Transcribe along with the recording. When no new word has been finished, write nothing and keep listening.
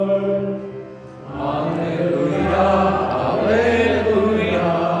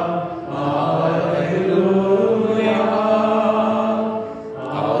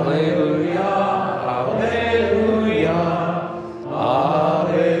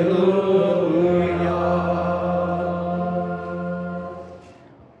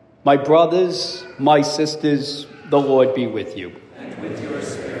My brothers, my sisters, the Lord be with you. And with your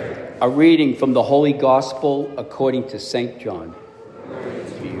spirit. A reading from the Holy Gospel according to St. John. Glory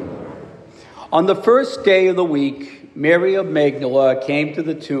to you. On the first day of the week, Mary of Magdala came to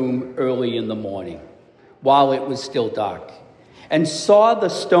the tomb early in the morning, while it was still dark, and saw the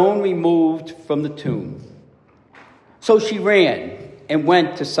stone removed from the tomb. So she ran and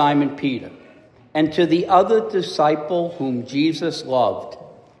went to Simon Peter and to the other disciple whom Jesus loved,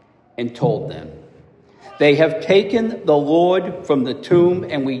 and told them, "They have taken the Lord from the tomb,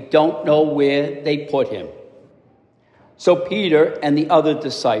 and we don't know where they put him." So Peter and the other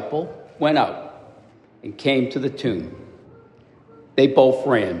disciple went out and came to the tomb. They both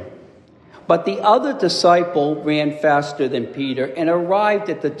ran, but the other disciple ran faster than Peter and arrived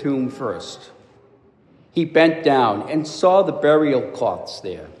at the tomb first. He bent down and saw the burial cloths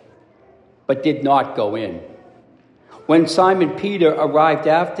there, but did not go in. When Simon Peter arrived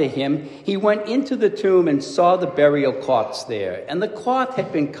after him, he went into the tomb and saw the burial cloths there, and the cloth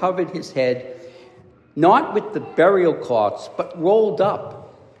had been covered his head, not with the burial cloths, but rolled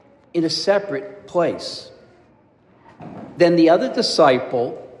up in a separate place. Then the other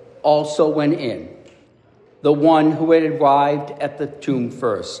disciple also went in, the one who had arrived at the tomb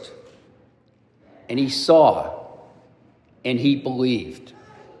first. And he saw, and he believed.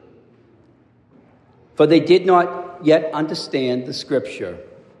 For they did not yet understand the scripture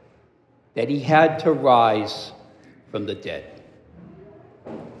that he had to rise from the dead.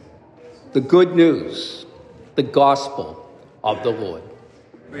 The good news, the gospel of the Lord.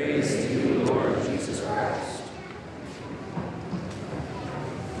 Praise to you, Lord Jesus Christ.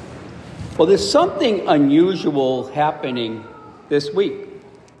 Well, there's something unusual happening this week.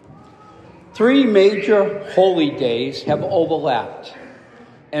 3 major holy days have overlapped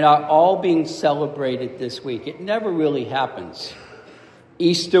and are all being celebrated this week. It never really happens.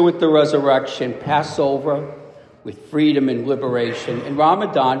 Easter with the resurrection, Passover with freedom and liberation, and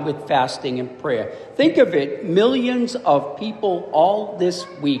Ramadan with fasting and prayer. Think of it, millions of people all this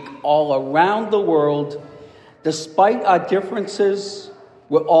week, all around the world, despite our differences,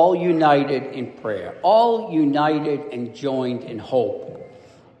 we're all united in prayer, all united and joined in hope,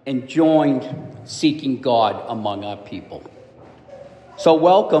 and joined seeking God among our people. So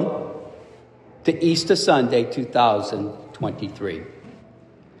welcome to Easter Sunday 2023.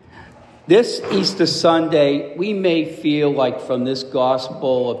 This Easter Sunday, we may feel like from this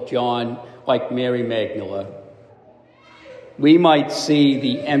Gospel of John, like Mary Magdala, we might see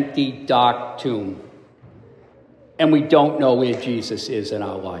the empty, dark tomb, and we don't know where Jesus is in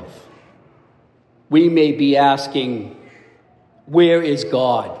our life. We may be asking, where is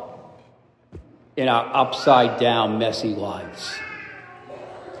God in our upside-down, messy lives?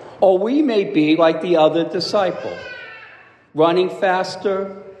 Or we may be like the other disciple, running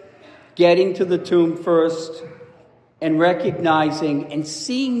faster, getting to the tomb first, and recognizing and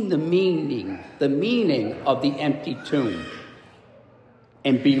seeing the meaning of the empty tomb,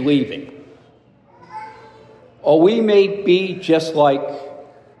 and believing. Or we may be just like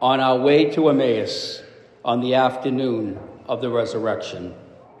on our way to Emmaus on the afternoon of the resurrection.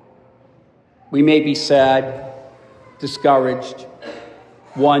 We may be sad, discouraged,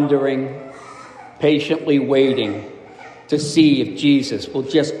 wondering, patiently waiting to see if Jesus will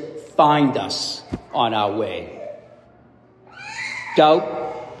just find us on our way. Doubt,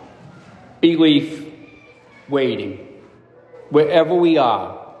 belief, waiting. Wherever we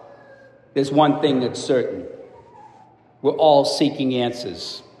are, there's one thing that's certain. We're all seeking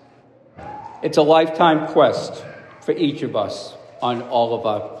answers. It's a lifetime quest for each of us on all of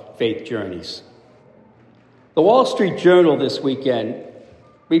our faith journeys. The Wall Street Journal this weekend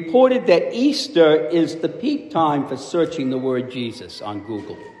reported that Easter is the peak time for searching the word Jesus on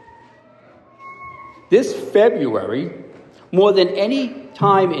Google. This February, more than any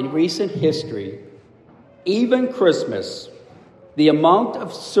time in recent history, even Christmas, the amount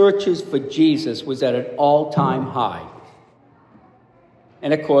of searches for Jesus was at an all-time high.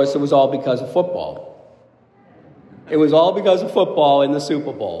 And of course, it was all because of football. It was all because of football in the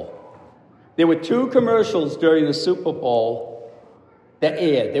Super Bowl. There were 2 commercials during the Super Bowl that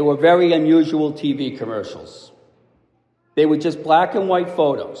aired. They were very unusual TV commercials. They were just black and white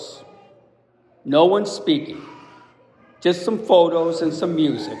photos. No one speaking. Just some photos and some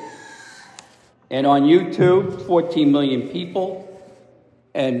music. And on YouTube, 14 million people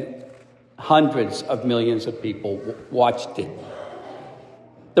and hundreds of millions of people watched it.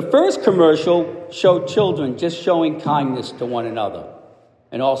 The first commercial showed children just showing kindness to one another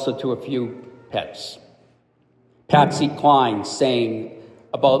and also to a few pets. Patsy Cline saying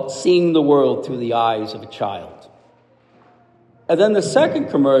about seeing the world through the eyes of a child. And then the second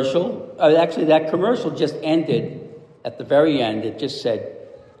commercial, that commercial just ended at the very end. It just said,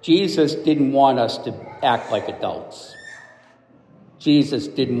 Jesus didn't want us to act like adults. Jesus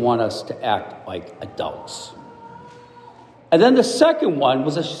didn't want us to act like adults. And then the second one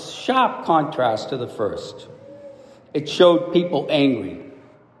was a sharp contrast to the first. It showed people angry,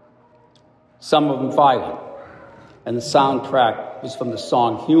 some of them violent, and the soundtrack was from the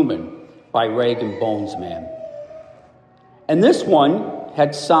song Human by Rag and Bones Man. And this one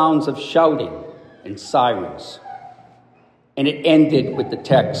had sounds of shouting and sirens. And it ended with the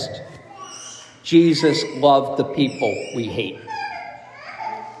text, Jesus loved the people we hate.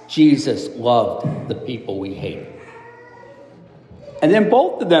 Jesus loved the people we hate. And then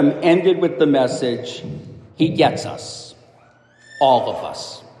both of them ended with the message, He gets us, all of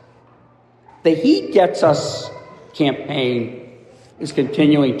us. The He Gets Us campaign is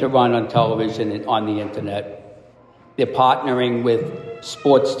continuing to run on television and on the internet. They're partnering with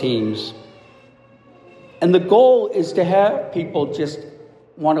sports teams. And the goal is to have people just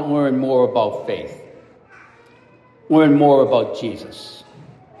want to learn more about faith, learn more about Jesus,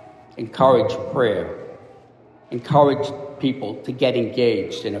 encourage prayer, encourage people to get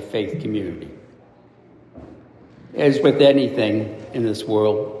engaged in a faith community. As with anything in this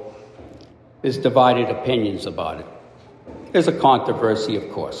world, there's divided opinions about it. There's a controversy,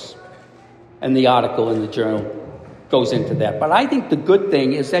 of course, and the article in the journal goes into that. But I think the good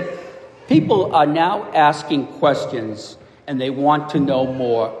thing is that people are now asking questions and they want to know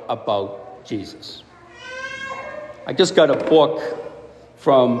more about Jesus. I just got a book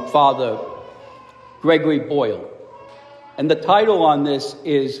from Father Gregory Boyle, and the title on this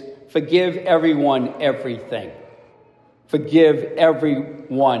is Forgive Everyone Everything. Forgive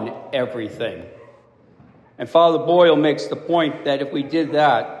everyone everything. And Father Boyle makes the point that if we did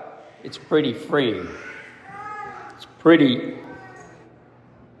that, it's pretty freeing. It's pretty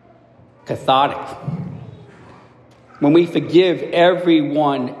cathartic. When we forgive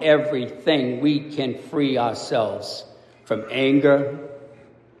everyone everything, we can free ourselves from anger,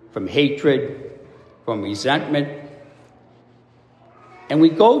 from hatred, from resentment. And we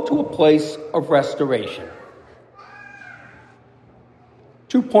go to a place of restoration.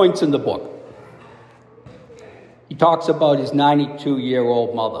 2 points in the book. He talks about his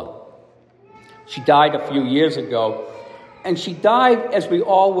 92-year-old mother. She died a few years ago, and she died as we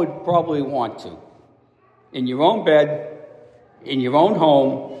all would probably want to. In your own bed, in your own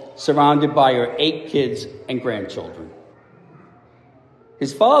home, surrounded by her 8 kids and grandchildren.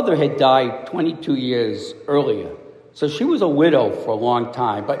 His father had died 22 years earlier, so she was a widow for a long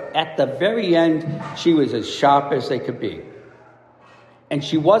time, but at the very end, she was as sharp as they could be. And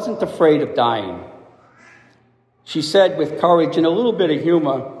she wasn't afraid of dying. She said with courage and a little bit of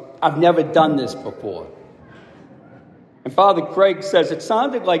humor, I've never done this before. And Father Craig says it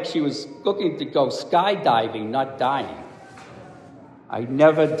sounded like she was looking to go skydiving, not dying. I'd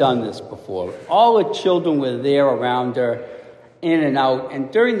never done this before. All the children were there around her, in and out. And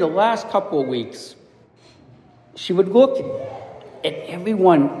during the last couple of weeks, she would look at every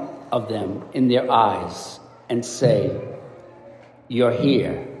one of them in their eyes and say, you're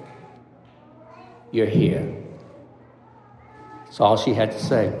here. You're here. That's all she had to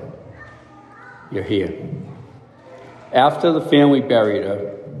say. You're here. After the family buried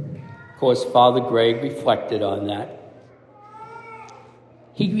her, of course, Father Greg reflected on that.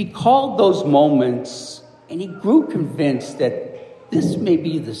 He recalled those moments, and he grew convinced that this may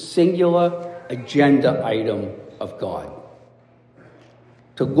be the singular agenda item of God.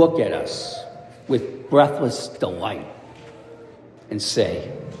 To look at us with breathless delight and say,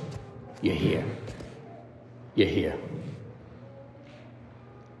 you're here. You're here.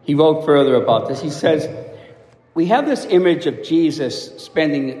 He wrote further about this. He says, we have this image of Jesus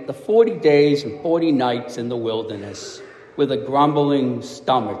spending the 40 days and 40 nights in the wilderness with a grumbling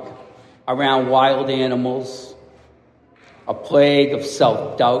stomach around wild animals, a plague of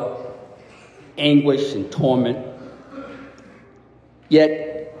self-doubt, anguish, and torment. Yet,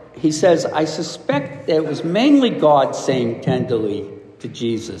 he says, I suspect that it was mainly God saying tenderly to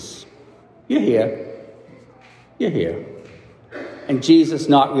Jesus, you're here. You're here. And Jesus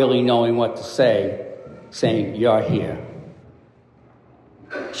not really knowing what to say, saying, you're here.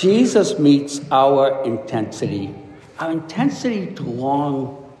 Jesus meets our intensity to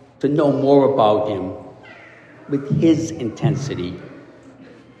long to know more about him with his intensity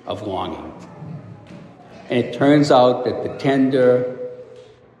of longing. And it turns out that the tender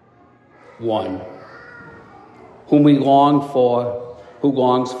one whom we long for, who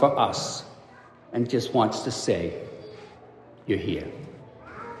longs for us, and just wants to say, you're here.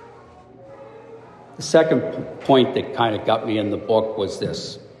 The second point that kind of got me in the book was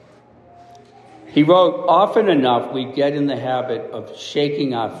this. He wrote, often enough we get in the habit of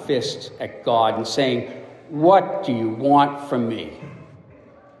shaking our fists at God and saying, what do you want from me?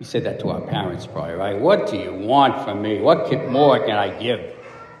 We said that to our parents probably, right? What do you want from me? What more can I give?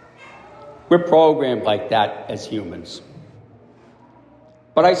 We're programmed like that as humans.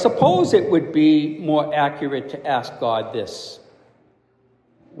 But I suppose it would be more accurate to ask God this.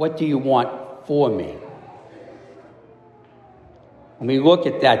 What do you want for me? When we look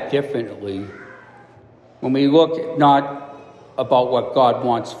at that differently, when we look at not about what God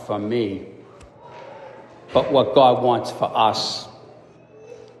wants from me, but what God wants for us,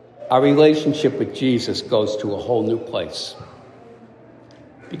 our relationship with Jesus goes to a whole new place.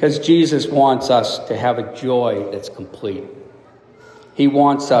 Because Jesus wants us to have a joy that's complete. He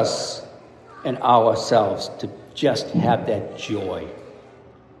wants us and ourselves to just have that joy.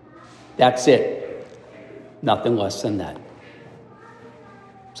 That's it. Nothing less than that.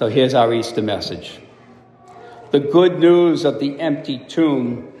 So here's our Easter message. The good news of the empty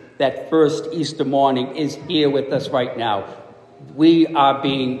tomb that first Easter morning is here with us right now. We are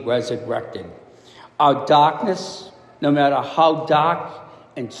being resurrected. Our darkness, no matter how dark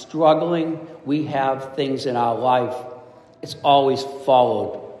and struggling we have things in our life, it's always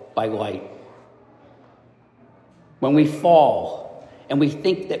followed by light. When we fall and we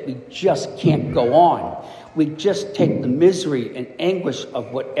think that we just can't go on, we just take the misery and anguish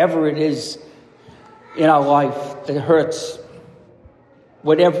of whatever it is in our life that hurts.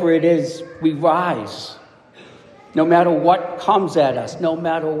 Whatever it is, we rise. No matter what comes at us, no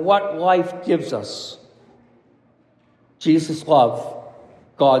matter what life gives us, Jesus' love,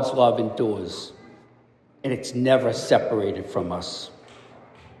 God's love endures. And it's never separated from us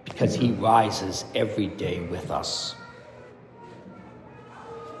because he rises every day with us.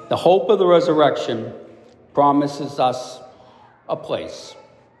 The hope of the resurrection promises us a place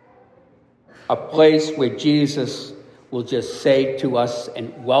where Jesus will just say to us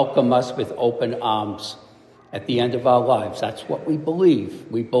and welcome us with open arms at the end of our lives. That's what we believe.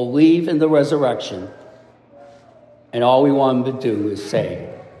 We believe in the resurrection. And all we want him to do is say,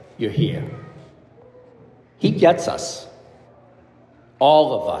 you're here. He gets us.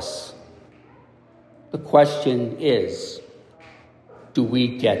 All of us. The question is, do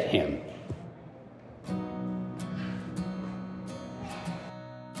we get him?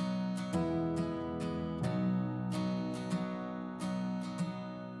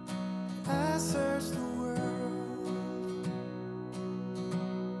 I search the world,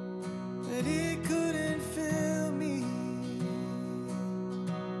 but